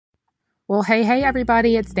Well, hey,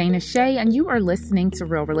 everybody, it's Dana Shay, and you are listening to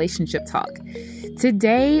Real Relationship Talk.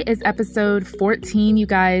 Today is episode 14, you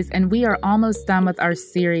guys, and we are almost done with our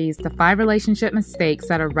series, The 5 Relationship Mistakes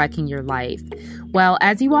That Are Wrecking Your Life. Well,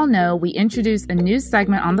 as you all know, we introduced a new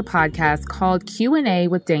segment on the podcast called Q&A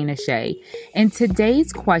with Dana Shay. And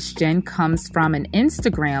today's question comes from an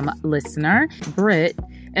Instagram listener, Britt.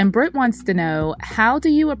 And Britt wants to know, how do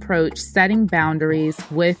you approach setting boundaries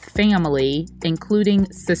with family, including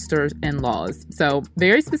sister-in-laws? So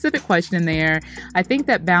very specific question there. I think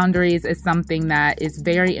that boundaries is something that is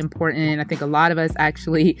very important. I think a lot of us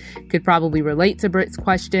actually could probably relate to Britt's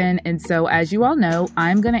question. And so as you all know,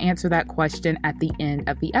 I'm going to answer that question at the end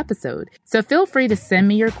of the episode. So feel free to send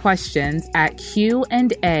me your questions at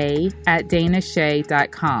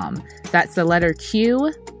Q&A@danashay.com. That's the letter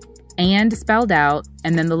Q and spelled out,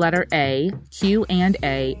 and then the letter A,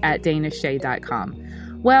 Q&A@danashay.com.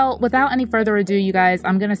 Well, without any further ado, you guys,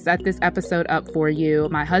 I'm going to set this episode up for you.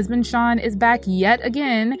 My husband, Sean, is back yet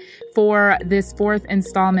again for this 4th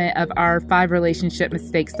installment of our 5 relationship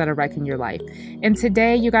mistakes that are wrecking your life. And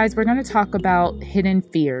today, you guys, we're going to talk about hidden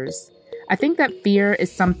fears. I think that fear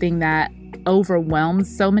is something that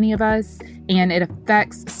overwhelms so many of us, and it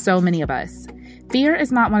affects so many of us. Fear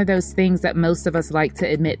is not one of those things that most of us like to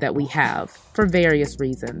admit that we have for various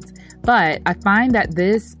reasons. But I find that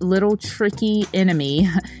this little tricky enemy,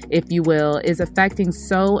 if you will, is affecting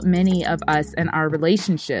so many of us in our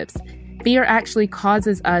relationships. Fear actually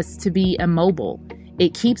causes us to be immobile.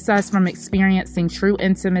 It keeps us from experiencing true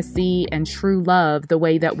intimacy and true love the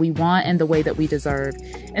way that we want and the way that we deserve.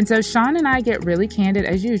 And so Sean and I get really candid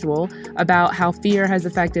as usual about how fear has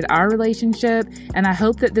affected our relationship. And I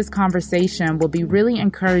hope that this conversation will be really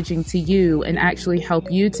encouraging to you and actually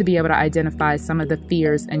help you to be able to identify some of the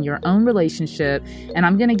fears in your own relationship. And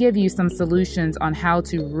I'm going to give you some solutions on how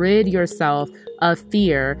to rid yourself of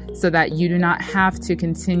fear so that you do not have to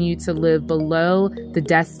continue to live below the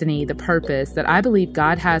destiny, the purpose that I believe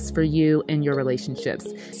God has for you in your relationships.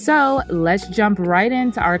 So let's jump right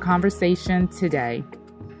into our conversation today.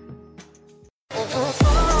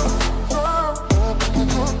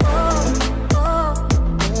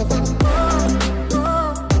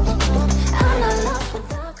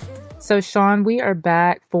 So Sean, we are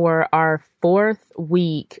back for our 4th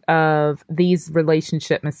week of these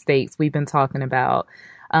relationship mistakes we've been talking about.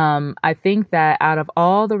 I think that out of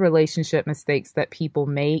all the relationship mistakes that people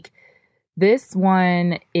make, this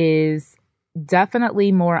one is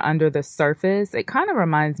definitely more under the surface. It kind of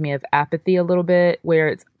reminds me of apathy a little bit, where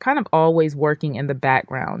it's kind of always working in the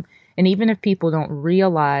background. And even if people don't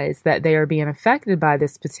realize that they are being affected by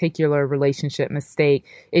this particular relationship mistake,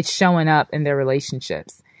 it's showing up in their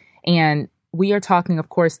relationships. And we are talking, of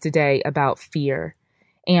course, today about fear.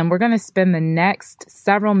 And we're going to spend the next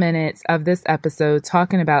several minutes of this episode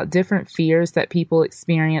talking about different fears that people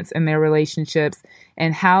experience in their relationships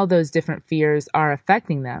and how those different fears are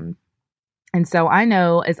affecting them. And so I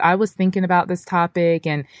know as I was thinking about this topic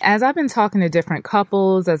and as I've been talking to different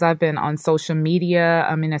couples, as I've been on social media,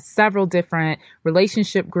 in several different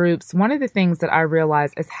relationship groups, one of the things that I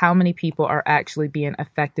realize is how many people are actually being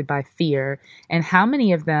affected by fear and how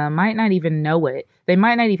many of them might not even know it. They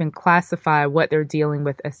might not even classify what they're dealing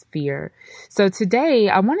with as fear. So today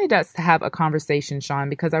I wanted us to have a conversation, Sean,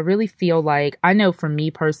 because I really feel like, I know for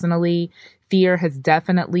me personally, fear has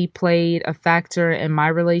definitely played a factor in my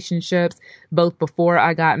relationships, both before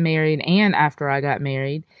I got married and after I got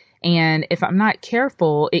married. And if I'm not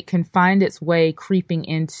careful, it can find its way creeping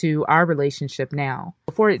into our relationship now.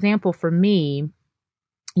 For example, for me,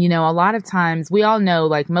 a lot of times we all know,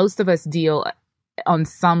 like most of us deal on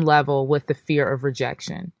some level with the fear of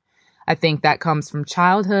rejection. I think that comes from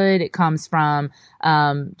childhood. It comes from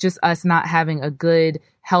just us not having a good,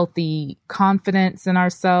 healthy confidence in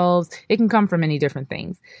ourselves. It can come from many different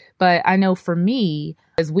things. But I know for me,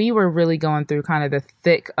 as we were really going through kind of the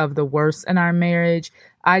thick of the worst in our marriage,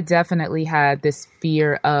 I definitely had this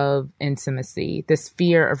fear of intimacy, this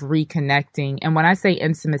fear of reconnecting. And when I say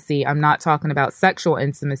intimacy, I'm not talking about sexual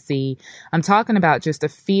intimacy. I'm talking about just a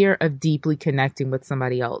fear of deeply connecting with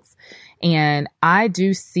somebody else. And I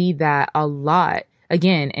do see that a lot,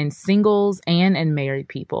 again, in singles and in married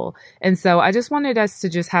people. And so I just wanted us to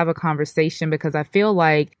just have a conversation because I feel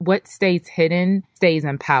like what stays hidden stays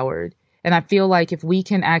empowered. And I feel like if we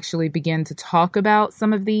can actually begin to talk about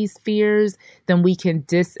some of these fears, then we can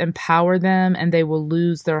disempower them and they will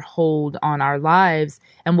lose their hold on our lives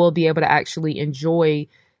and we'll be able to actually enjoy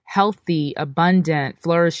healthy, abundant,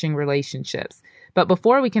 flourishing relationships. But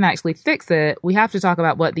before we can actually fix it, we have to talk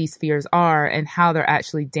about what these fears are and how they're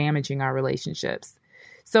actually damaging our relationships.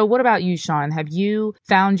 So what about you, Sean? Have you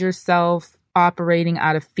found yourself operating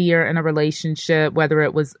out of fear in a relationship, whether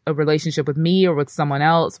it was a relationship with me or with someone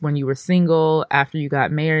else when you were single, after you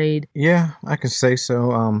got married? Yeah, I can say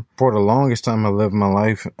so. For the longest time I lived my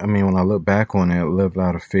life, I mean, when I look back on it, I lived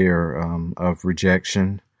out of fear of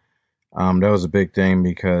rejection. That was a big thing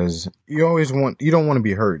because you don't want to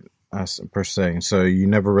be hurt per se. So you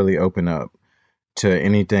never really open up to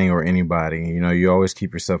anything or anybody. You always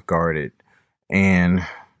keep yourself guarded. And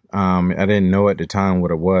I didn't know at the time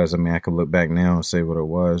what it was. I mean, I could look back now and say what it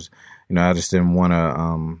was. I just didn't want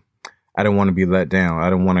to, I didn't want to be let down. I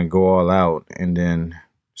didn't want to go all out and then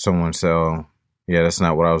someone say, oh, yeah, that's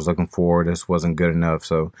not what I was looking for. This wasn't good enough.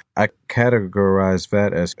 So I categorized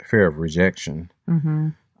that as fear of rejection. Mm-hmm.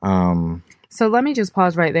 So let me just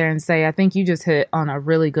pause right there and say, I think you just hit on a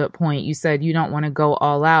really good point. You said you don't want to go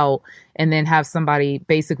all out and then have somebody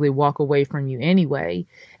basically walk away from you anyway.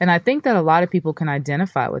 And I think that a lot of people can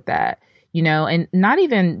identify with that, and not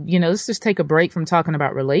even, let's just take a break from talking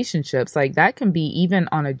about relationships. Like that can be even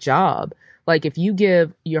on a job. Like if you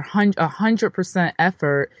give your 100%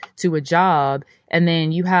 effort to a job and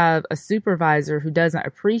then you have a supervisor who doesn't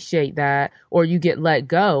appreciate that, or you get let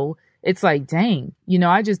go, it's like, dang,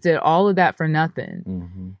 I just did all of that for nothing.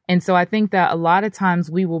 Mm-hmm. And so I think that a lot of times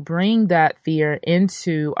we will bring that fear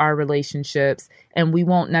into our relationships and we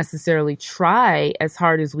won't necessarily try as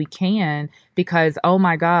hard as we can because, oh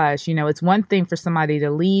my gosh, it's one thing for somebody to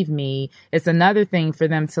leave me. It's another thing for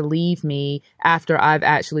them to leave me after I've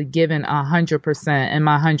actually given 100% and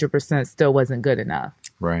my 100% still wasn't good enough.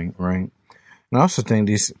 Right. And I also think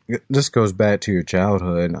this goes back to your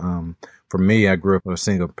childhood. For me, I grew up with a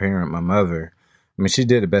single parent. My mother, I mean, she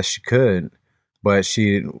did the best she could, but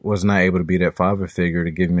she was not able to be that father figure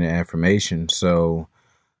to give me the affirmation. So,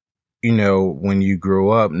 when you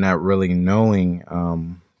grow up not really knowing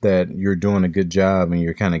that you're doing a good job and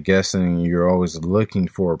you're kind of guessing and you're always looking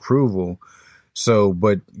for approval. So,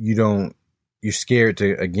 but you're scared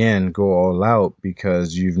to, again, go all out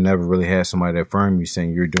because you've never really had somebody affirm you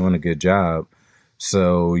saying you're doing a good job.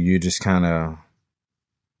 So you just kind of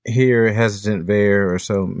here, hesitant there, or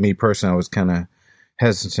so. Me personally, I was kind of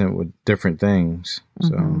hesitant with different things.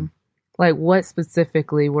 So, mm-hmm. Like what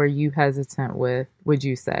specifically were you hesitant with, would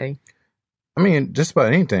you say? I mean, just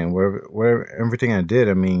about anything, where everything I did.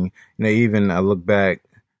 I mean, even I look back,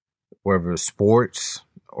 whether sports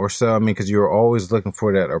or so. I mean, because you're always looking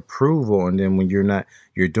for that approval, and then when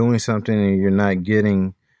you're doing something and you're not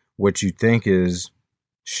getting what you think you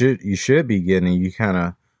should be getting, you kind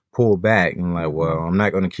of pull back and like, well, I'm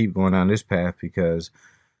not going to keep going down this path because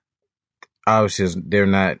obviously they're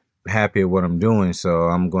not happy at what I'm doing. So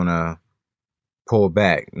I'm going to pull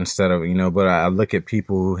back instead of, but I look at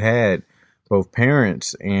people who had both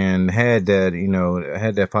parents and had that,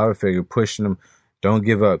 had that father figure pushing them. Don't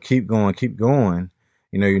give up. Keep going. Keep going.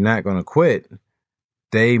 You're not going to quit.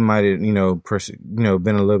 They might have, been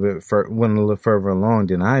a little bit, went a little further along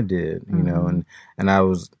than I did, mm-hmm. and I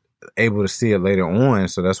was able to see it later on.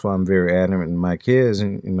 So that's why I'm very adamant in my kids.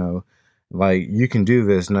 And, like, you can do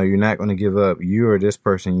this. No, you're not going to give up. You are this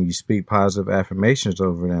person. You speak positive affirmations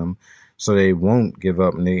over them so they won't give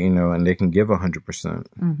up and they can give 100%.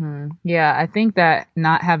 Mm-hmm. Yeah. I think that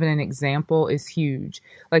not having an example is huge.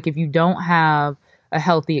 Like if you don't have a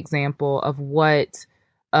healthy example of what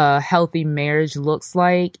a healthy marriage looks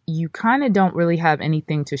like, you kind of don't really have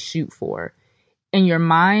anything to shoot for. In your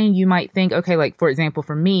mind, you might think, okay, like, for example,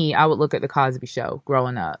 for me, I would look at The Cosby Show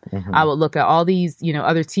growing up. Mm-hmm. I would look at all these,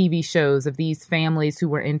 other TV shows of these families who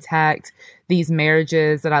were intact, these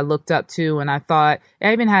marriages that I looked up to. And I thought,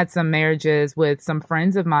 I even had some marriages with some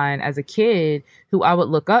friends of mine as a kid who I would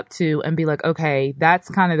look up to and be like, okay, that's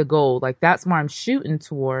kind of the goal. Like, that's where I'm shooting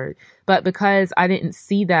toward. But because I didn't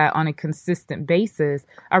see that on a consistent basis,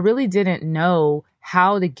 I really didn't know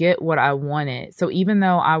how to get what I wanted. So even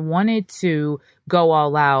though I wanted to go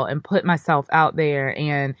all out and put myself out there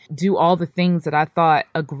and do all the things that I thought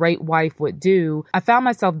a great wife would do, I found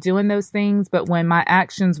myself doing those things. But when my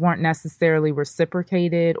actions weren't necessarily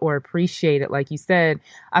reciprocated or appreciated, like you said,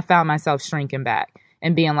 I found myself shrinking back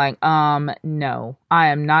and being like, no, I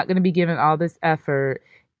am not going to be giving all this effort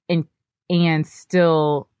and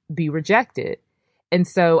still be rejected. And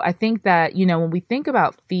so I think that, when we think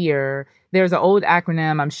about fear, there's an old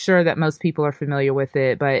acronym. I'm sure that most people are familiar with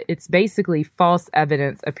it, but it's basically false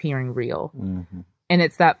evidence appearing real. Mm-hmm. And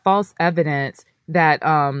it's that false evidence that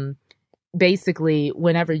basically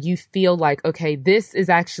whenever you feel like, okay, this is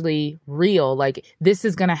actually real, like this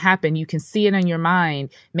is going to happen, you can see it in your mind.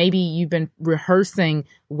 Maybe you've been rehearsing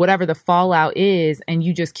whatever the fallout is, and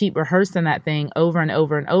you just keep rehearsing that thing over and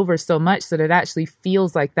over and over so much that it actually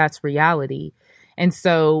feels like that's reality. And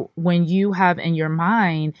so when you have in your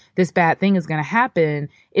mind this bad thing is going to happen,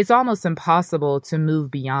 it's almost impossible to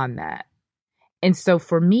move beyond that. And so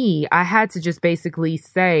for me, I had to just basically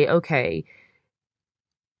say, okay,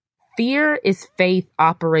 fear is faith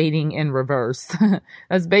operating in reverse.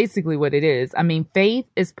 That's basically what it is. I mean, faith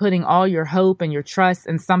is putting all your hope and your trust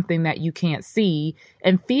in something that you can't see.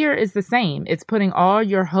 And fear is the same. It's putting all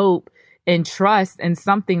your hope and trust in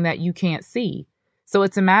something that you can't see. So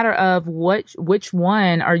it's a matter of which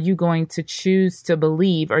one are you going to choose to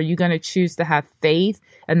believe? Are you going to choose to have faith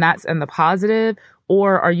and that's in the positive?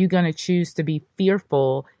 Or are you going to choose to be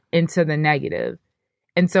fearful into the negative?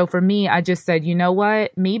 And so for me, I just said, you know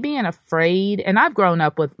what, me being afraid, and I've grown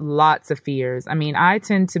up with lots of fears. I mean, I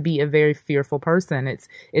tend to be a very fearful person.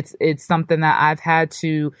 It's something that I've had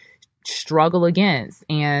to struggle against.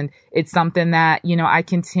 And it's something that, you know, I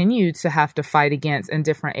continue to have to fight against in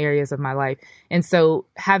different areas of my life. And so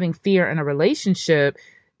having fear in a relationship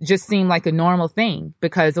just seemed like a normal thing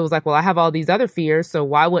because it was like, well, I have all these other fears. So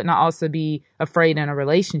why wouldn't I also be afraid in a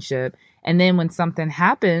relationship? And then when something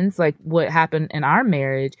happens, like what happened in our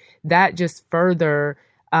marriage, that just further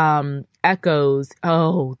echoes,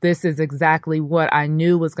 oh, this is exactly what I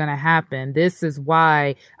knew was going to happen. This is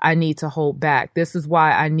why I need to hold back. This is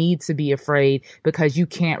why I need to be afraid, because you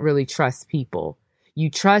can't really trust people. You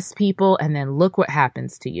trust people and then look what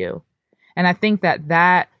happens to you. And I think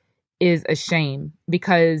that is a shame,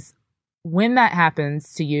 because when that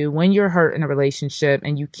happens to you, when you're hurt in a relationship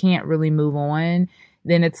and you can't really move on,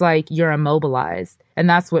 then it's like you're immobilized. And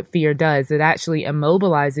that's what fear does. It actually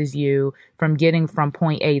immobilizes you from getting from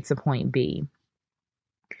point A to point B.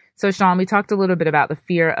 So, Sean, we talked a little bit about the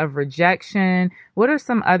fear of rejection. What are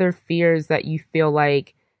some other fears that you feel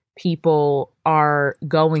like people are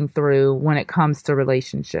going through when it comes to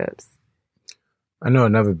relationships? I know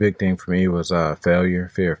another big thing for me was failure,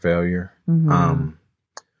 fear of failure. Mm-hmm.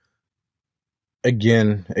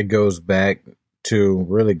 Again, it goes back to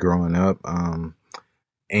really growing up.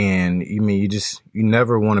 And you mean, you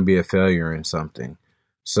never want to be a failure in something.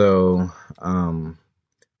 So,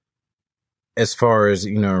 as far as,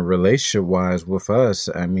 you know, relationship wise with us,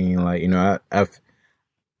 I mean, like, you know,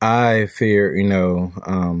 I fear, you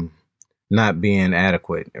know, not being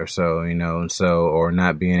adequate or so, you know, and so, or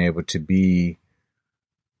not being able to be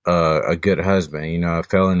a good husband, you know,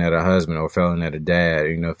 failing at a husband or failing at a dad,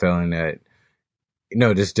 you know, failing at, you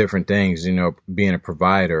know, just different things, you know, being a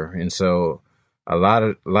provider. And so, a lot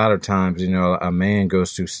of times, you know, a man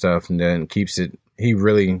goes through stuff and then he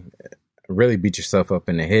really beats yourself up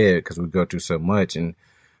in the head because we go through so much,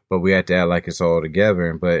 but we have to act like it's all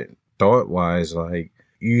together. But thought wise, like,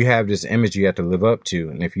 you have this image you have to live up to.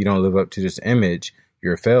 And if you don't live up to this image,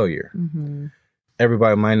 you're a failure. Mm-hmm.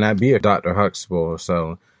 Everybody might not be a Dr. Huxtable.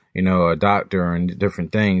 So, you know, a doctor and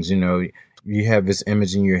different things, you know, you have this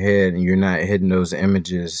image in your head and you're not hitting those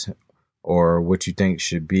images or what you think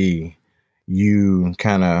should be. You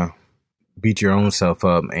kind of beat your own self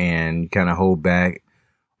up and you kind of hold back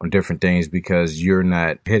on different things because you're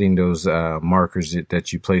not hitting those markers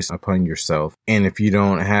that you place upon yourself. And if you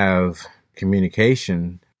don't have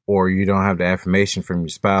communication or you don't have the affirmation from your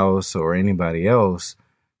spouse or anybody else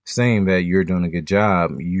saying that you're doing a good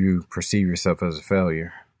job, you perceive yourself as a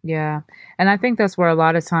failure. Yeah. And I think that's where a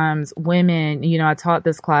lot of times women, you know, I taught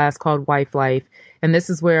this class called Wife Life. And this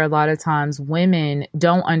is where a lot of times women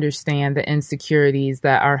don't understand the insecurities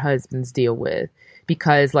that our husbands deal with.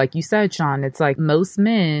 Because like you said, Sean, it's like most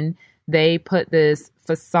men, they put this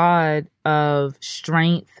facade of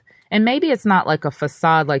strength. And maybe it's not like a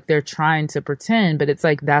facade, like they're trying to pretend, but it's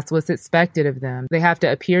like that's what's expected of them. They have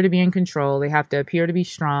to appear to be in control. They have to appear to be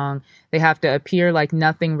strong. They have to appear like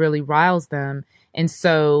nothing really riles them. And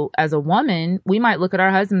so as a woman, we might look at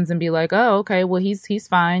our husbands and be like, oh, okay, well, he's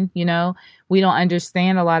fine. You know, we don't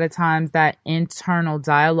understand a lot of times that internal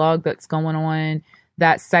dialogue that's going on,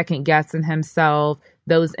 that second guessing himself,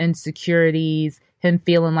 those insecurities, him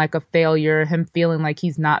feeling like a failure, him feeling like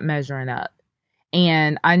he's not measuring up.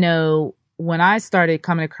 And I know when I started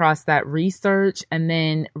coming across that research and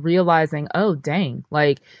then realizing, oh, dang,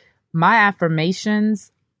 like my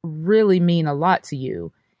affirmations really mean a lot to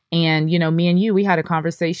you. And, you know, me and you, we had a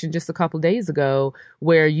conversation just a couple of days ago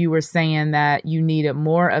where you were saying that you needed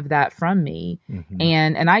more of that from me. Mm-hmm.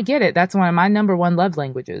 And I get it. That's one of my number one love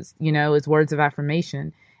languages, you know, is words of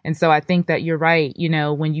affirmation. And so I think that you're right. You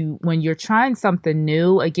know, when you're trying something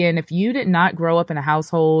new, again, if you did not grow up in a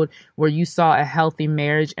household where you saw a healthy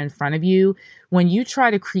marriage in front of you, when you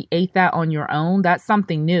try to create that on your own, that's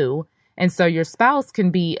something new. And so your spouse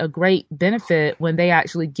can be a great benefit when they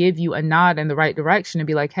actually give you a nod in the right direction and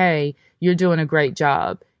be like, hey, you're doing a great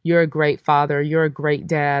job. you're a great father. You're a great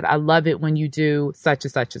dad. I love it when you do such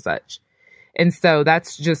and such and such. And so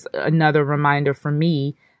that's just another reminder for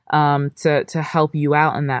me to help you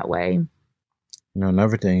out in that way.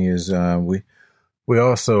 Another thing is we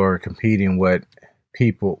also are competing what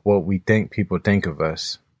we think people think of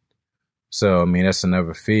us. So, I mean, that's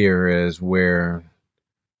another fear is where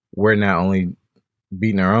we're not only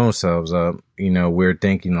beating our own selves up, we're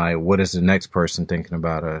thinking like, what is the next person thinking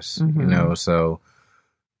about us? Mm-hmm. So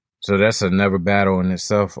that's another battle in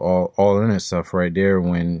itself, all in itself right there.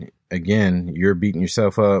 When again, you're beating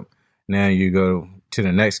yourself up. Now you go to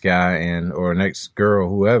the next guy or next girl,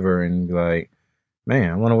 whoever, and be like,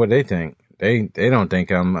 man, I wonder what they think. They don't think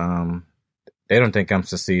I'm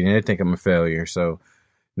succeeding. They think I'm a failure. So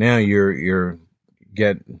now you're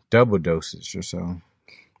get double dosage or so.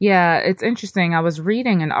 Yeah, it's interesting. I was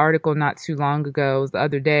reading an article not too long ago, the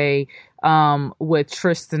other day, with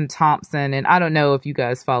Tristan Thompson. And I don't know if you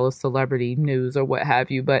guys follow celebrity news or what have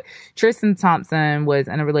you, but Tristan Thompson was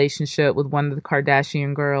in a relationship with one of the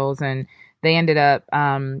Kardashian girls, and they ended up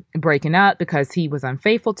breaking up because he was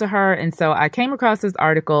unfaithful to her. And so I came across this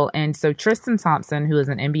article. And so Tristan Thompson, who is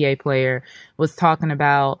an NBA player, was talking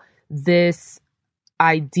about this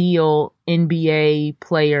ideal NBA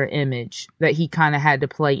player image that he kind of had to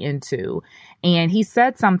play into. And he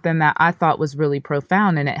said something that I thought was really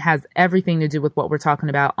profound, and it has everything to do with what we're talking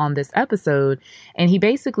about on this episode. And he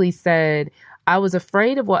basically said, I was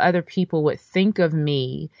afraid of what other people would think of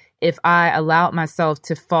me if I allowed myself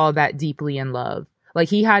to fall that deeply in love. Like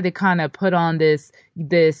he had to kind of put on this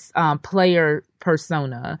player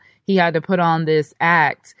persona. He had to put on this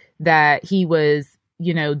act that he was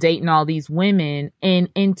dating all these women, and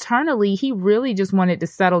internally he really just wanted to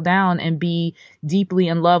settle down and be deeply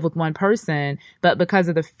in love with one person. But because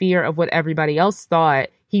of the fear of what everybody else thought,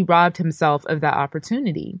 he robbed himself of that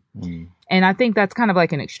opportunity. And I think that's kind of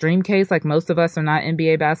like an extreme case. Like most of us are not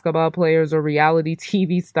NBA basketball players or reality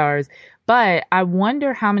TV stars, but I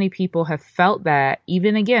wonder how many people have felt that,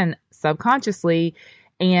 even again, subconsciously,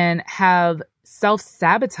 and have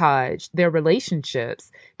self-sabotaged their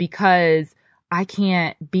relationships because I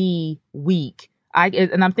can't be weak.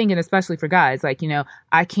 And I'm thinking especially for guys, like,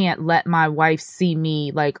 I can't let my wife see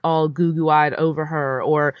me like all goo-goo-eyed over her,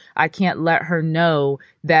 or I can't let her know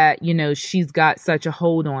that, she's got such a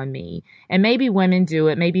hold on me. And maybe women do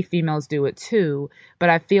it, maybe females do it too. But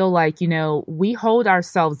I feel like, we hold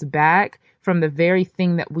ourselves back from the very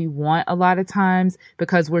thing that we want a lot of times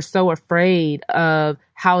because we're so afraid of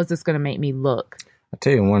how is this going to make me look? I'll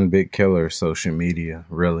tell you one big killer is social media,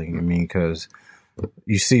 really. I mean, because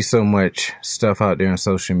you see so much stuff out there on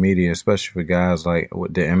social media, especially for guys, like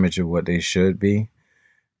with the image of what they should be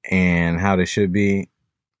and how they should be.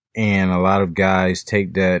 And a lot of guys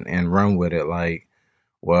take that and run with it like,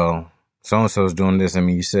 well, so-and-so's doing this. I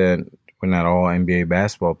mean, you said we're not all NBA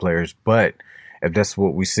basketball players, but if that's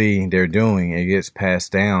what we see they're doing, it gets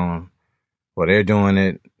passed down. Well, they're doing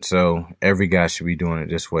it, so every guy should be doing it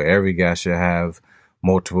this way. Every guy should have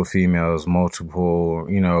multiple females, multiple,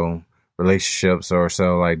 relationships or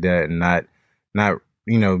so like that, and not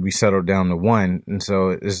be settled down to one. And so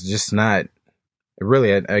it's just not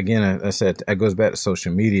really, again, I said, it goes back to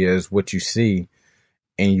social media. Is what you see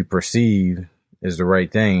and you perceive is the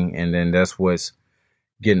right thing, and then that's what's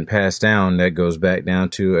getting passed down. That goes back down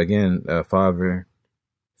to, again, a father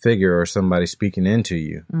figure or somebody speaking into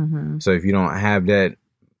you. Mm-hmm. So if you don't have that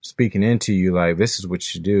speaking into you, like, this is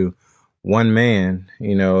what you do, one man,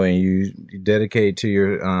 and you dedicate to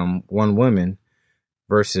your one woman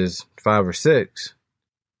versus 5 or 6.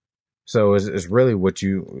 So it's really what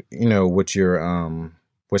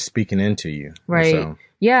what's speaking into you. Right. So.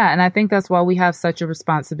 Yeah. And I think that's why we have such a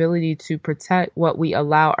responsibility to protect what we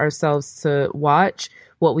allow ourselves to watch,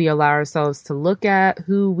 what we allow ourselves to look at,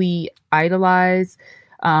 who we idolize.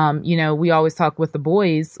 We always talk with the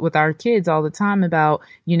boys, with our kids all the time about,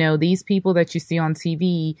 these people that you see on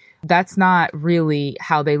TV, that's not really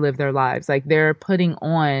how they live their lives. Like they're putting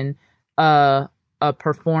on a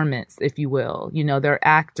performance, if you will. They're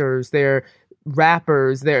actors, they're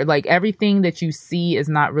rappers, they're like everything that you see is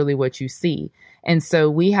not really what you see. And so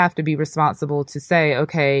we have to be responsible to say,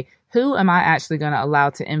 okay, who am I actually going to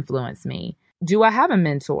allow to influence me? Do I have a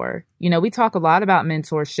mentor? We talk a lot about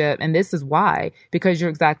mentorship, and this is why, because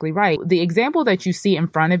you're exactly right. The example that you see in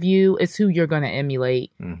front of you is who you're going to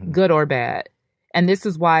emulate, mm-hmm. good or bad. And this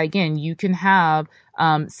is why, again, you can have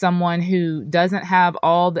someone who doesn't have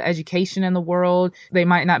all the education in the world. They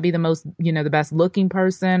might not be the most, the best looking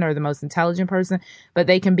person or the most intelligent person, but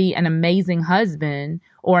they can be an amazing husband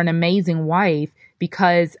or an amazing wife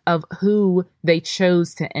because of who they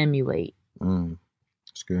chose to emulate.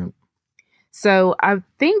 That's good. So I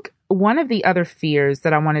think one of the other fears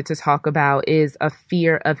that I wanted to talk about is a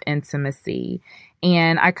fear of intimacy.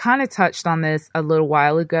 And I kind of touched on this a little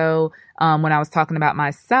while ago when I was talking about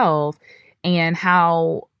myself and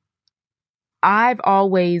how I've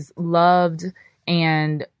always loved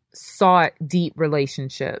and sought deep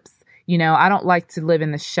relationships. You know, I don't like to live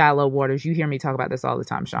in the shallow waters. You hear me talk about this all the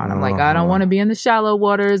time, Sean. I'm like, I don't want to be in the shallow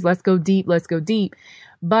waters. Let's go deep. Let's go deep.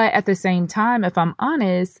 But at the same time, if I'm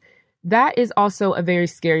honest, that is also a very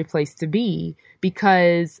scary place to be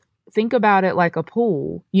because think about it like a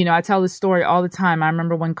pool. You know, I tell this story all the time. I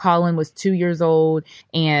remember when Colin was 2 years old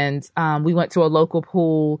and we went to a local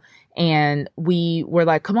pool and we were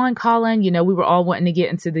like, come on, Colin. You know, we were all wanting to get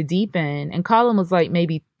into the deep end. And Colin was like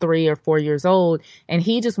maybe 3 or 4 years old and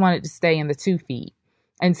he just wanted to stay in the 2 feet.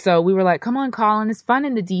 And so we were like, come on, Colin, it's fun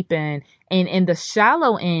in the deep end. And in the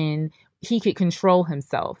shallow end, he could control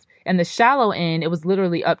himself. And the shallow end, it was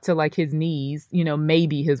literally up to like his knees, you know,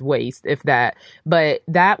 maybe his waist, if that. But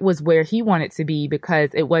that was where he wanted to be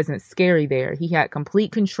because it wasn't scary there. He had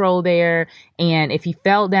complete control there. And if he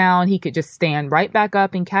fell down, he could just stand right back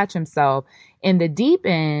up and catch himself. In the deep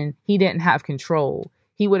end, he didn't have control.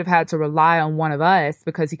 He would have had to rely on one of us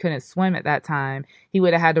because he couldn't swim at that time. He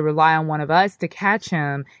would have had to rely on one of us to catch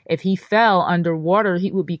him. If he fell underwater,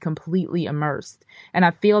 he would be completely immersed. And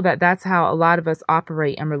I feel that that's how a lot of us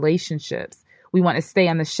operate in relationships. We want to stay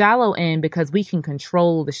on the shallow end because we can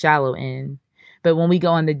control the shallow end. But when we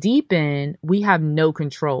go on the deep end, we have no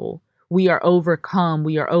control. We are overcome.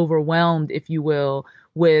 We are overwhelmed, if you will,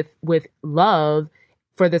 with love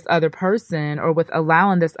for this other person or with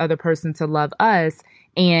allowing this other person to love us.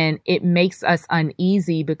 And it makes us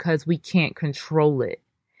uneasy because we can't control it.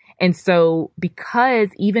 And so because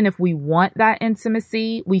even if we want that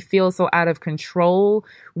intimacy, we feel so out of control,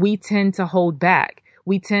 we tend to hold back.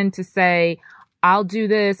 We tend to say, I'll do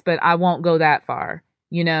this, but I won't go that far.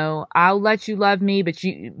 You know, I'll let you love me,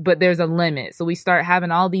 but there's a limit. So we start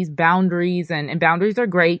having all these boundaries and boundaries are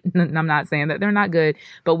great. I'm not saying that they're not good,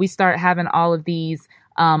 but we start having all of these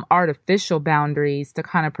artificial boundaries to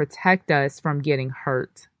kind of protect us from getting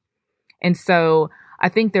hurt. And so I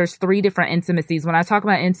think there's 3 different intimacies. When I talk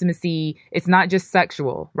about intimacy, it's not just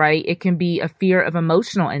sexual, right? It can be a fear of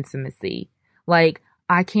emotional intimacy. Like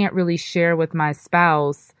I can't really share with my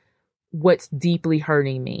spouse what's deeply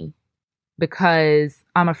hurting me because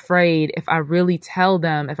I'm afraid if I really tell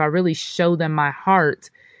them, if I really show them my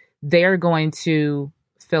heart, they're going to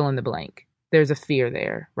fill in the blank. There's a fear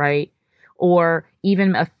there, right? Or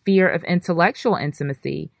even a fear of intellectual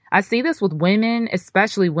intimacy. I see this with women,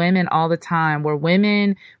 especially women all the time, where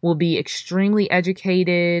women will be extremely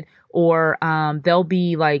educated or they'll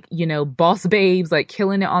be like, you know, boss babes, like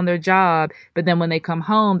killing it on their job. But then when they come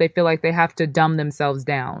home, they feel like they have to dumb themselves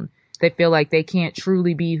down. They feel like they can't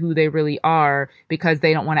truly be who they really are because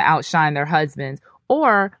they don't want to outshine their husbands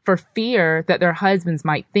or for fear that their husbands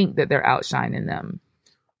might think that they're outshining them.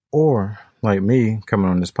 Or like me coming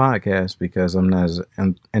on this podcast because I'm not as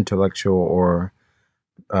intellectual or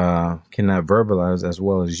cannot verbalize as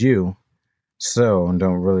well as you. So I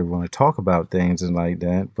don't really want to talk about things and like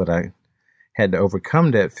that. But I had to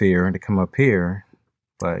overcome that fear and to come up here.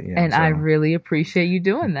 But yeah, and I really appreciate you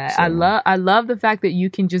doing that. So, I love the fact that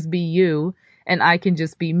you can just be you and I can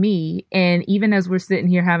just be me. And even as we're sitting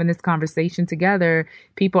here having this conversation together,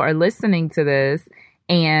 people are listening to this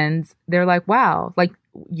and they're like, wow, like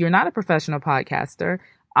you're not a professional podcaster.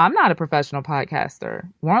 I'm not a professional podcaster.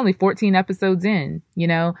 We're only 14 episodes in, you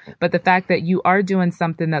know, but the fact that you are doing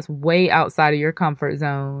something that's way outside of your comfort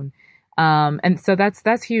zone. And so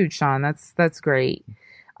that's huge, Sean. That's great.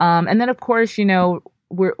 And then of course, you know,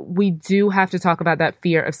 we do have to talk about that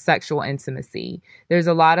fear of sexual intimacy. There's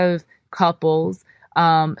a lot of couples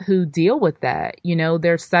who deal with that. You know,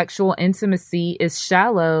 their sexual intimacy is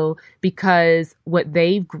shallow because what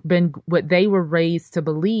they were raised to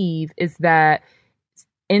believe is that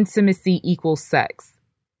intimacy equals sex.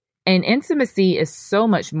 And intimacy is so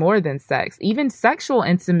much more than sex. Even sexual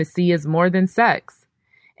intimacy is more than sex.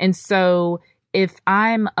 And so if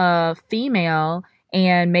I'm a female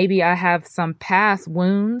and maybe I have some past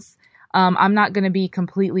wounds, I'm not going to be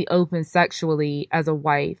completely open sexually as a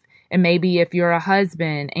wife. And maybe if you're a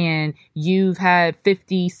husband and you've had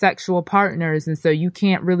 50 sexual partners and so you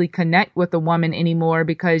can't really connect with a woman anymore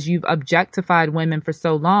because you've objectified women for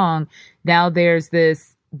so long, now there's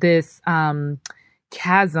this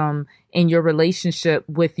chasm in your relationship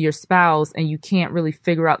with your spouse and you can't really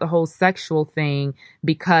figure out the whole sexual thing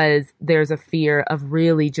because there's a fear of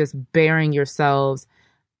really just bearing yourselves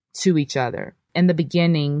to each other. In the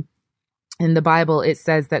beginning, in the Bible, it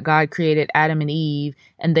says that God created Adam and Eve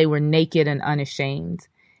and they were naked and unashamed.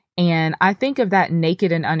 And I think of that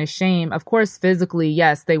naked and unashamed. Of course, physically,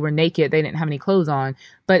 yes, they were naked. They didn't have any clothes on,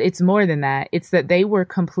 but it's more than that. It's that they were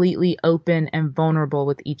completely open and vulnerable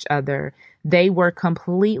with each other. They were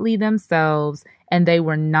completely themselves and they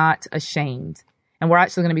were not ashamed. And we're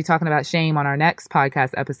actually going to be talking about shame on our next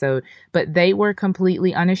podcast episode, but they were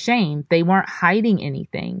completely unashamed. They weren't hiding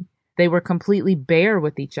anything. They were completely bare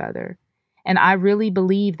with each other. And I really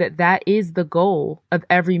believe that that is the goal of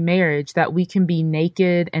every marriage, that we can be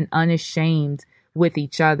naked and unashamed with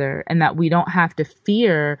each other, and that we don't have to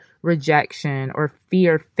fear rejection or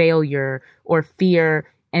fear failure or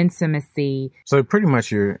fear intimacy. So pretty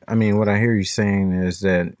much what I hear you saying is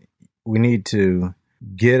that we need to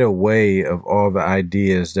get away of all the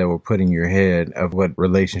ideas that were put in your head of what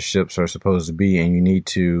relationships are supposed to be, and you need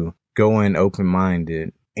to go in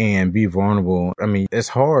open-minded and be vulnerable. I mean, it's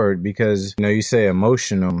hard because, you say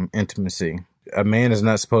emotional intimacy. A man is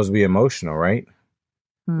not supposed to be emotional, right?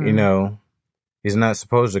 He's not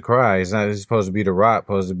supposed to cry. He's supposed to be the rock,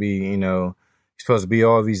 supposed to be, he's supposed to be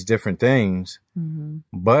all these different things. Mm-hmm.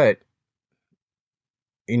 But,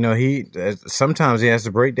 sometimes he has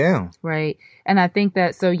to break down. Right. And I think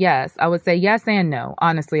that, so yes, I would say yes and no.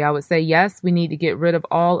 Honestly, I would say yes, we need to get rid of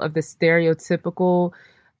all of the stereotypical,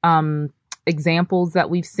 examples that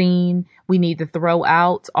we've seen. We need to throw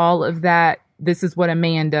out all of that. This is what a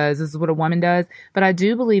man does. This is what a woman does. But I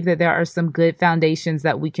do believe that there are some good foundations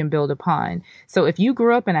that we can build upon. So if you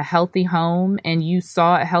grew up in a healthy home and you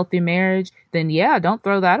saw a healthy marriage, then yeah, don't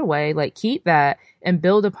throw that away. Like, keep that and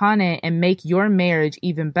build upon it and make your marriage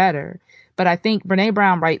even better. But I think Brené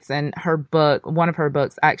Brown writes in her book, one of her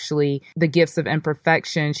books, actually, The Gifts of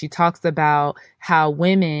Imperfection, she talks about how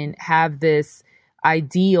women have this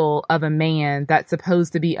ideal of a man that's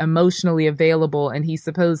supposed to be emotionally available, and he's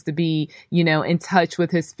supposed to be, in touch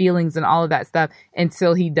with his feelings and all of that stuff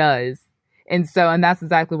until he does. And that's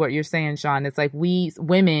exactly what you're saying, Sean. It's like we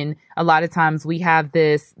women, a lot of times we have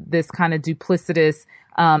this kind of duplicitous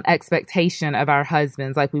expectation of our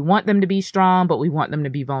husbands. Like, we want them to be strong, but we want them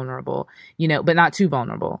to be vulnerable, but not too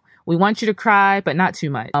vulnerable. We want you to cry, but not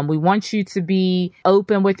too much. We want you to be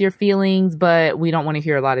open with your feelings, but we don't want to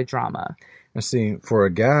hear a lot of drama. And see, for a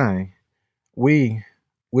guy, we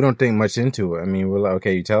don't think much into it. I mean, we're like,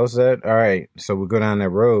 okay, you tell us that? All right. So we go down that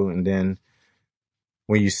road, and then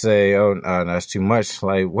when you say, oh, no, that's too much,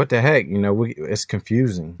 like, what the heck? It's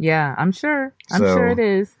confusing. Yeah, I'm sure. I'm sure it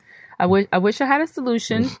is. I wish I had a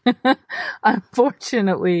solution.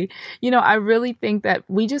 Unfortunately, I really think that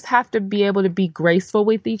we just have to be able to be graceful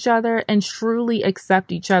with each other and truly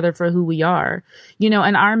accept each other for who we are. In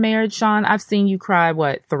our marriage, Sean, I've seen you cry,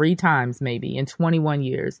 3 times maybe in 21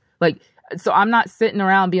 years. Like, so I'm not sitting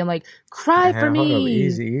around being like, cry for me. Hold up.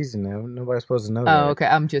 Easy now. Nobody's supposed to know that. Oh, okay.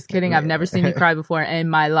 I'm just kidding. I've never seen you cry before in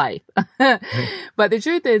my life. But the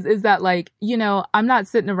truth is that, like, I'm not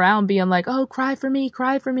sitting around being like, oh, cry for me.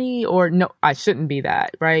 Or no, I shouldn't be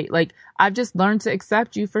that, right? Like, I've just learned to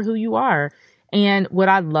accept you for who you are. And would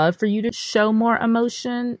I love for you to show more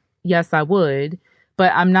emotion? Yes, I would.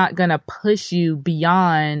 But I'm not going to push you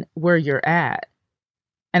beyond where you're at.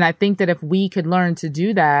 And I think that if we could learn to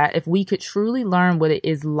do that, if we could truly learn what it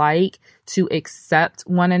is like to accept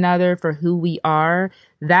one another for who we are,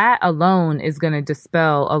 that alone is going to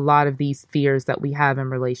dispel a lot of these fears that we have in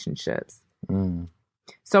relationships. Mm.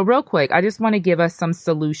 So real quick, I just want to give us some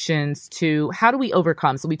solutions to how do we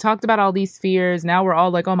overcome? So we talked about all these fears. Now we're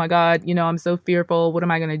all like, oh my God, I'm so fearful. What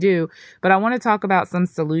am I going to do? But I want to talk about some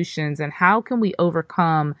solutions and how can we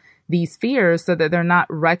overcome these fears so that they're not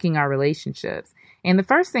wrecking our relationships. And the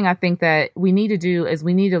first thing I think that we need to do is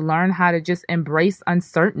we need to learn how to just embrace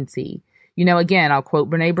uncertainty. Again, I'll quote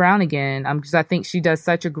Brené Brown again, because I think she does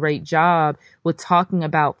such a great job with talking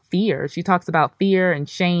about fear. She talks about fear and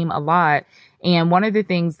shame a lot. And one of the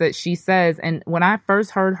things that she says, and when I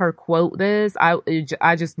first heard her quote this, I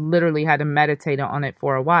just literally had to meditate on it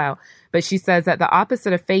for a while. But she says that the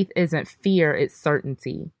opposite of faith isn't fear, it's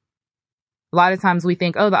certainty. A lot of times we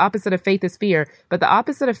think, oh, the opposite of faith is fear, but the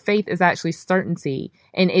opposite of faith is actually certainty.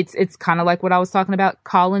 And it's kind of like what I was talking about,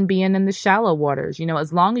 Colin being in the shallow waters.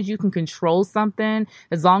 As long as you can control something,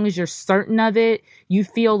 as long as you're certain of it, you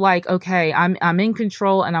feel like, okay, I'm in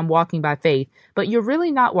control and I'm walking by faith, but you're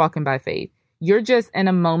really not walking by faith. You're just in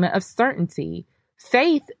a moment of certainty.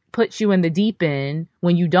 Faith puts you in the deep end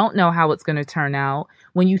when you don't know how it's going to turn out,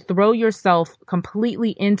 when you throw yourself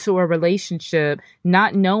completely into a relationship,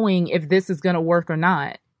 not knowing if this is going to work or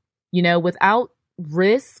not. Without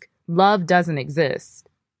risk, love doesn't exist.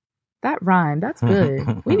 That rhyme, that's good.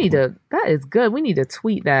 That is good. We need to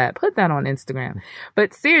tweet that, put that on Instagram.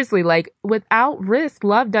 But seriously, like without risk,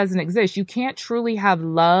 love doesn't exist. You can't truly have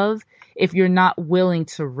love if you're not willing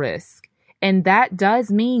to risk. And that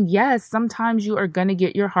does mean, yes, sometimes you are going to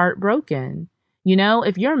get your heart broken. You know,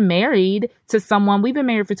 if you're married to someone, we've been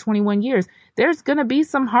married for 21 years, there's going to be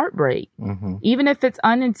some heartbreak, even if it's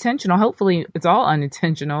unintentional. Hopefully it's all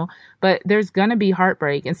unintentional, but there's going to be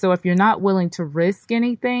heartbreak. And so if you're not willing to risk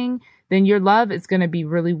anything, then your love is going to be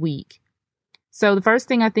really weak. So the first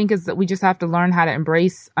thing I think is that we just have to learn how to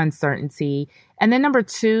embrace uncertainty. And then number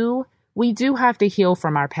two, we do have to heal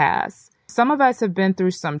from our past. Some of us have been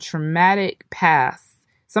through some traumatic pasts.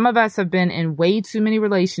 Some of us have been in way too many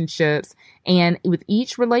relationships, and with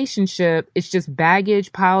each relationship, it's just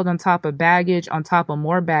baggage piled on top of baggage on top of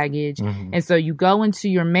more baggage. And so you go into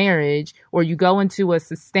your marriage or you go into a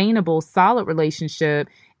sustainable, solid relationship,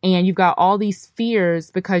 and you've got all these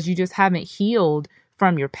fears because you just haven't healed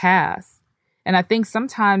from your past. And I think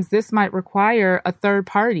sometimes this might require a third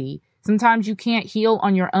party. Sometimes you can't heal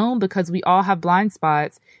on your own because we all have blind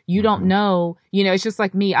spots. You don't know, you know, it's just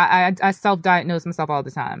like me. I self-diagnose myself all the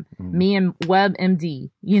time. Me and WebMD,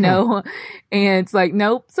 you know, and it's like,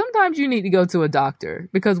 nope, sometimes you need to go to a doctor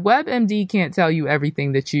because WebMD can't tell you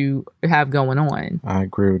everything that you have going on. I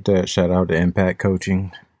agree with that. Shout out to Impact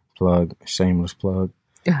Coaching. Plug, shameless plug.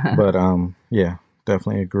 But yeah.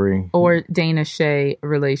 Definitely agree. Or Dana Shea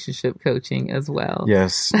relationship coaching as well.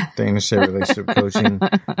 Yes, Dana Shea relationship coaching.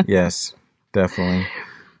 Yes, definitely.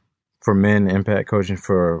 For men, impact coaching.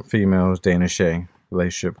 For females, Dana Shea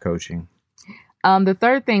relationship coaching. The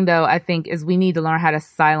third thing, though, I think is we need to learn how to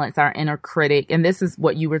silence our inner critic. And this is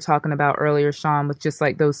what you were talking about earlier, Sean, with just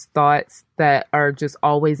like those thoughts that are just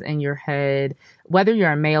always in your head, whether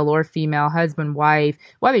you're a male or female, husband, wife,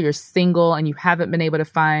 whether you're single and you haven't been able to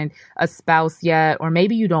find a spouse yet, or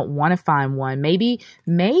maybe you don't want to find one. Maybe,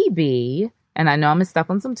 and I know I'm going to step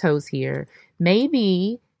on some toes here,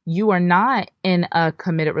 maybe you are not in a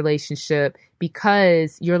committed relationship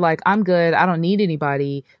because you're like, I'm good, I don't need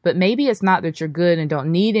anybody. But maybe it's not that you're good and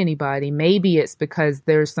don't need anybody. Maybe it's because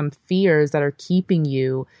there's some fears that are keeping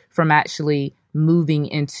you from actually moving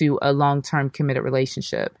into a long-term committed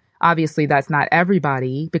relationship. Obviously, that's not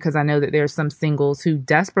everybody, because I know that there are some singles who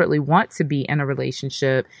desperately want to be in a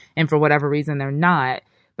relationship and for whatever reason they're not.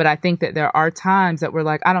 But I think that there are times that we're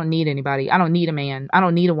like, I don't need anybody. I don't need a man. I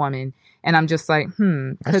don't need a woman. And I'm just like,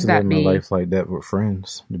 could that be? I live my life like that with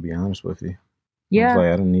friends, to be honest with you. Yeah.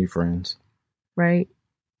 I don't need friends. Right.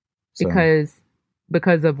 So,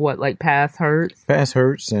 because of what, like past hurts? Past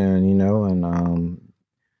hurts and, you know, and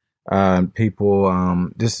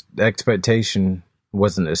people, just the expectation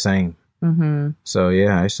wasn't the same. So,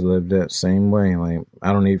 yeah, I used to live that same way. Like,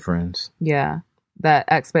 I don't need friends. Yeah. That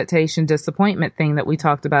expectation disappointment thing that we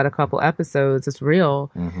talked about a couple episodes is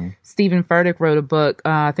real. Stephen Furtick wrote a book,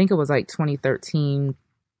 I think it was like 2013,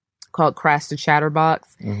 called Crash the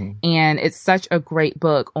Chatterbox. And it's such a great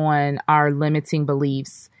book on our limiting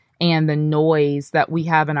beliefs and the noise that we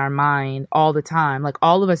have in our mind all the time. Like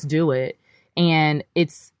all of us do it. And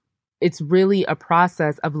it's really a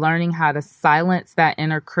process of learning how to silence that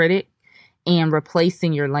inner critic and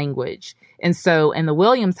replacing your language. And so in the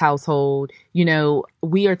Williams household, you know,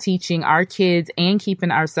 we are teaching our kids and keeping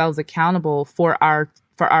ourselves accountable for our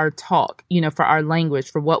talk, you know, for our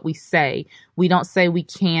language, for what we say. We don't say we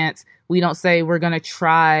can't. We don't say we're going to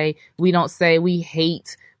try. We don't say we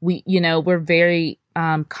hate. We're very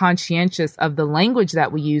conscientious of the language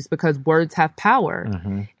that we use because words have power.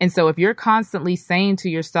 And so if you're constantly saying to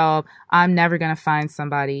yourself, I'm never going to find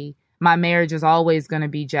somebody, my marriage is always going to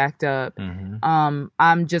be jacked up.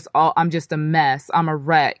 I'm just a mess. I'm a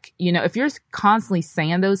wreck. You know, if you're constantly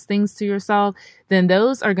saying those things to yourself, then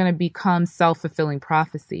those are going to become self-fulfilling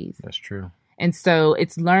prophecies. That's true. And so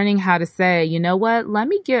it's learning how to say, you know what, let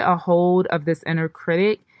me get a hold of this inner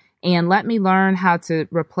critic and let me learn how to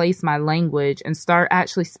replace my language and start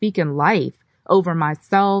actually speaking life over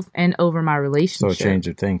myself and over my relationship. So change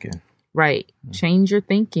your thinking. Right. Change your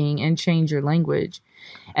thinking and change your language.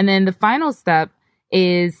 And then the final step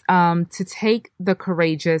is to take the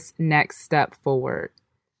courageous next step forward.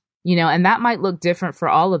 You know, and that might look different for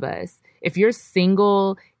all of us. If you're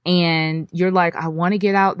single and you're like, I want to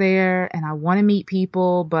get out there and I want to meet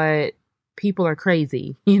people, but people are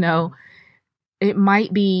crazy, you know, it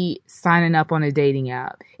might be signing up on a dating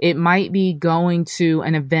app. It might be going to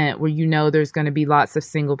an event where you know there's going to be lots of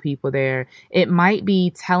single people there. It might be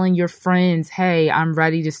telling your friends, hey, I'm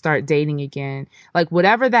ready to start dating again. Like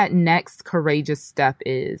whatever that next courageous step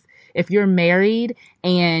is. If you're married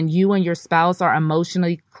and you and your spouse are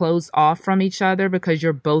emotionally closed off from each other because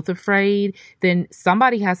you're both afraid, then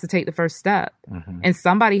somebody has to take the first step. And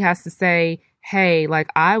somebody has to say, hey, like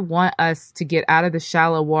I want us to get out of the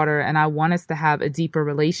shallow water and I want us to have a deeper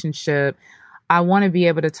relationship. I want to be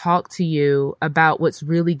able to talk to you about what's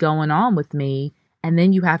really going on with me. And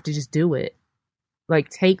then you have to just do it. Like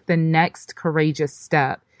take the next courageous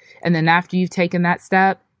step. And then after you've taken that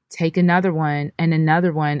step, take another one and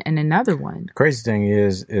another one and another one. The crazy thing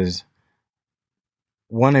is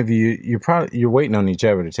one of you, you're waiting on each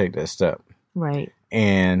other to take that step. Right.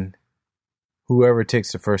 And whoever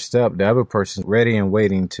takes the first step, the other person's ready and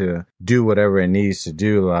waiting to do whatever it needs to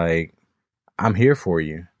do. Like, I'm here for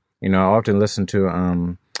you. You know, I often listen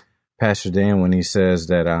to Pastor Dan when he says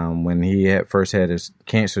that when he first had his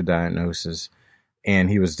cancer diagnosis and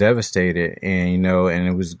he was devastated and, you know, and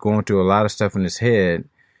it was going through a lot of stuff in his head,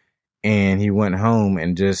 and he went home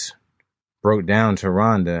and just broke down to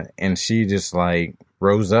Rhonda, and she just like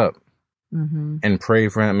rose up and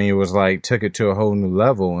prayed for him. I mean, it was like took it to a whole new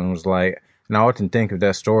level, and was like, and I often think of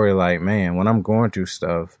that story like, man, when I'm going through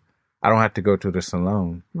stuff, I don't have to go through this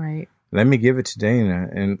alone. Right. Let me give it to Dana,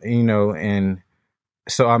 and you know, and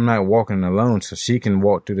so I'm not walking alone, so she can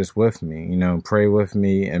walk through this with me, you know, pray with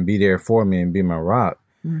me and be there for me and be my rock.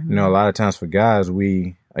 You know, a lot of times for guys,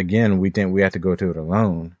 we think we have to go through it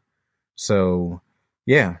alone. So,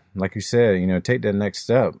 yeah, like you said, you know, take that next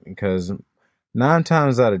step, because 9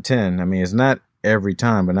 times out of 10, I mean, it's not every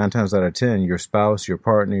time, but 9 times out of 10, your spouse, your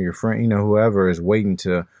partner, your friend, you know, whoever is waiting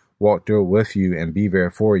to walk through it with you and be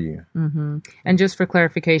there for you. And just for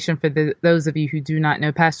clarification, for those of you who do not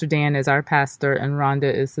know, Pastor Dan is our pastor and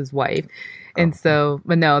Rhonda is his wife. And so,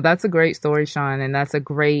 but no, that's a great story, Sean. And that's a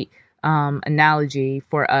great analogy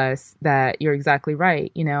for us that you're exactly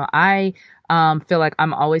right. You know, I feel like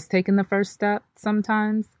I'm always taking the first step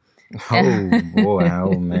sometimes. Oh boy,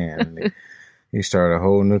 oh man. You start a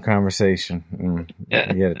whole new conversation.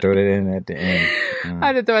 You had to throw that in at the end. I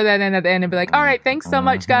had to throw that in at the end and be like, all right, thanks so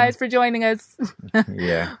much, guys, for joining us.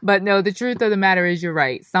 Yeah. But no, the truth of the matter is you're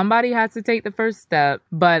right. Somebody has to take the first step.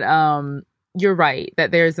 But you're right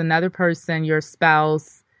that there's another person, your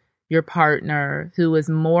spouse, your partner, who is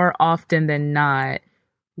more often than not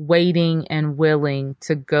waiting and willing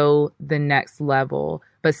to go the next level.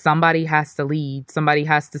 But somebody has to lead. Somebody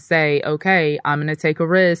has to say, okay, I'm going to take a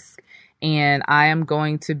risk. And I am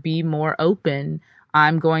going to be more open.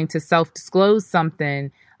 I'm going to self-disclose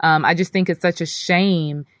something. I just think it's such a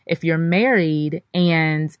shame if you're married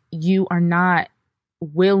and you are not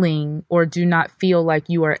willing or do not feel like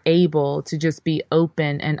you are able to just be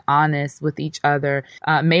open and honest with each other.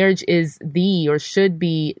 Marriage is or should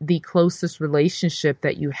be the closest relationship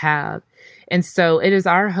that you have. And so it is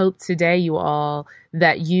our hope today, you all,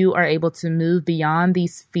 that you are able to move beyond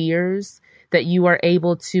these fears, that you are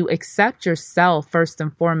able to accept yourself first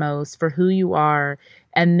and foremost for who you are,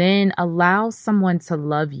 and then allow someone to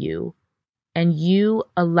love you, and you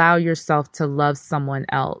allow yourself to love someone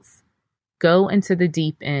else. Go into the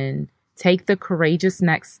deep end, take the courageous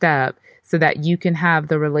next step so that you can have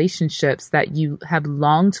the relationships that you have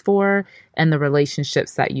longed for and the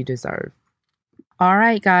relationships that you deserve. All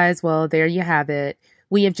right, guys. Well, there you have it.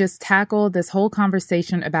 We have just tackled this whole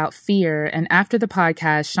conversation about fear. And after the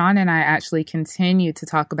podcast, Sean and I actually continue to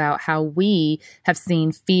talk about how we have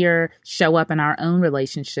seen fear show up in our own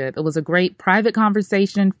relationship. It was a great private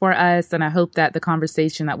conversation for us. And I hope that the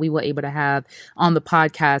conversation that we were able to have on the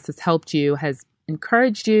podcast has helped you, has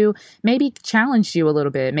encouraged you, maybe challenged you a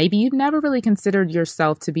little bit. Maybe you've never really considered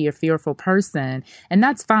yourself to be a fearful person, and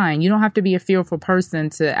that's fine. You don't have to be a fearful person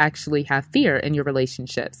to actually have fear in your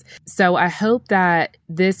relationships. So I hope that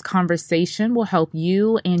this conversation will help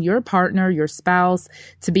you and your partner, your spouse,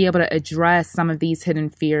 to be able to address some of these hidden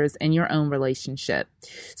fears in your own relationship.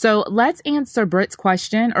 So let's answer Britt's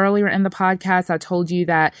question. Earlier in the podcast, I told you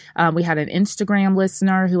that we had an Instagram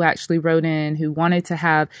listener who actually wrote in who wanted to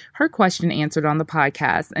have her question answered on the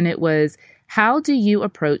podcast. And it was, how do you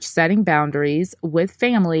approach setting boundaries with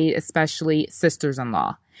family, especially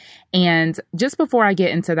sisters-in-law? And just before I get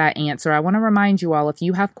into that answer, I want to remind you all, if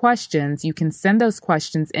you have questions, you can send those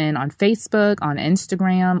questions in on Facebook, on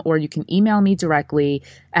Instagram, or you can email me directly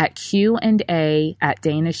at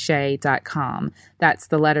Q&A@danashay.com. That's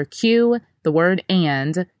the letter Q, the word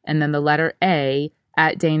and then the letter A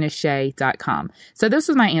at danashay.com. So this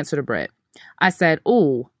was my answer to Britt. I said,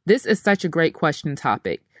 "Ooh, this is such a great question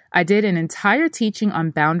topic. I did an entire teaching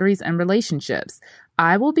on boundaries and relationships.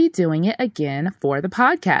 I will be doing it again for the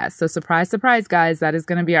podcast. So surprise, surprise, guys, that is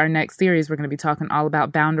going to be our next series. We're going to be talking all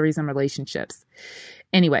about boundaries and relationships.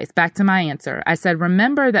 Anyways, back to my answer. I said,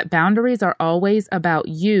 remember that boundaries are always about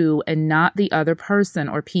you and not the other person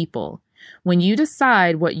or people. When you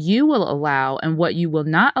decide what you will allow and what you will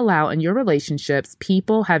not allow in your relationships,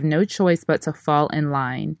 people have no choice but to fall in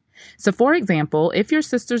line. So, for example, if your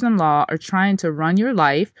sisters-in-law are trying to run your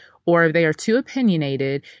life or if they are too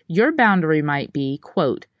opinionated, your boundary might be,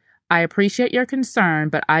 quote, I appreciate your concern,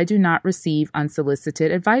 but I do not receive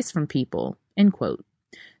unsolicited advice from people, end quote.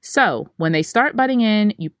 So when they start butting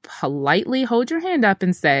in, you politely hold your hand up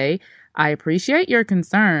and say, I appreciate your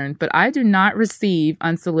concern, but I do not receive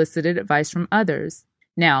unsolicited advice from others.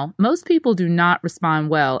 Now, most people do not respond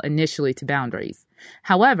well initially to boundaries.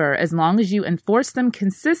 However, as long as you enforce them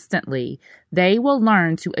consistently, they will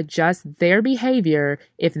learn to adjust their behavior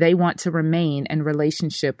if they want to remain in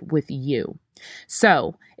relationship with you.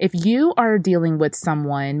 So, if you are dealing with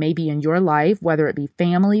someone maybe in your life, whether it be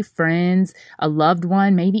family, friends, a loved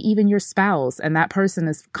one, maybe even your spouse, and that person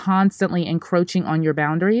is constantly encroaching on your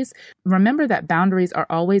boundaries, remember that boundaries are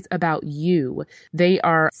always about you. They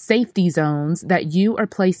are safety zones that you are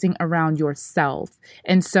placing around yourself.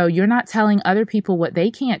 And so you're not telling other people what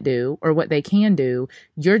they can't do or what they can do.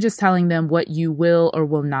 You're just telling them what you will or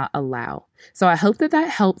will not allow. So I hope that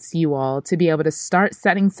helps you all to be able to start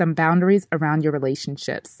setting some boundaries around your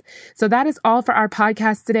relationships. So that is all for our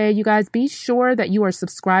podcast today. You guys, be sure that you are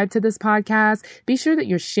subscribed to this podcast. Be sure that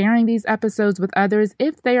you're sharing these episodes with others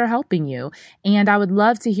if they are helping you. And I would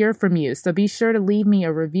love to hear from you. So be sure to leave me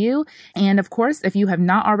a review. And of course, if you have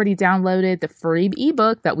not already downloaded the free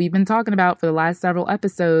ebook that we've been talking about for the last several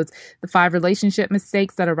episodes, the 5 relationship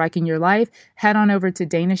mistakes that are wrecking your life, head on over to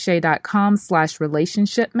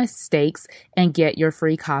danashay.com/relationship mistakes and get your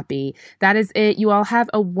free copy. That is it. You all have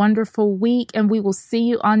a wonderful week, and we will see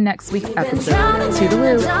you on next week's episode.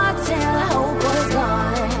 Toodaloo.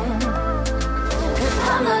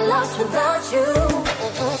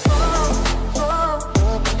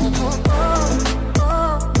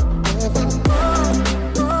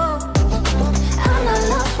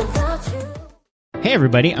 Hey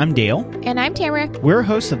everybody, I'm Dale. And I'm Tamara. We're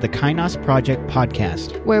hosts of the Kainos Project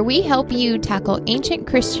podcast, where we help you tackle ancient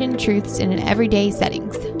Christian truths in an everyday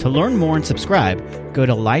settings. To learn more and subscribe, go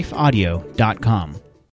to lifeaudio.com.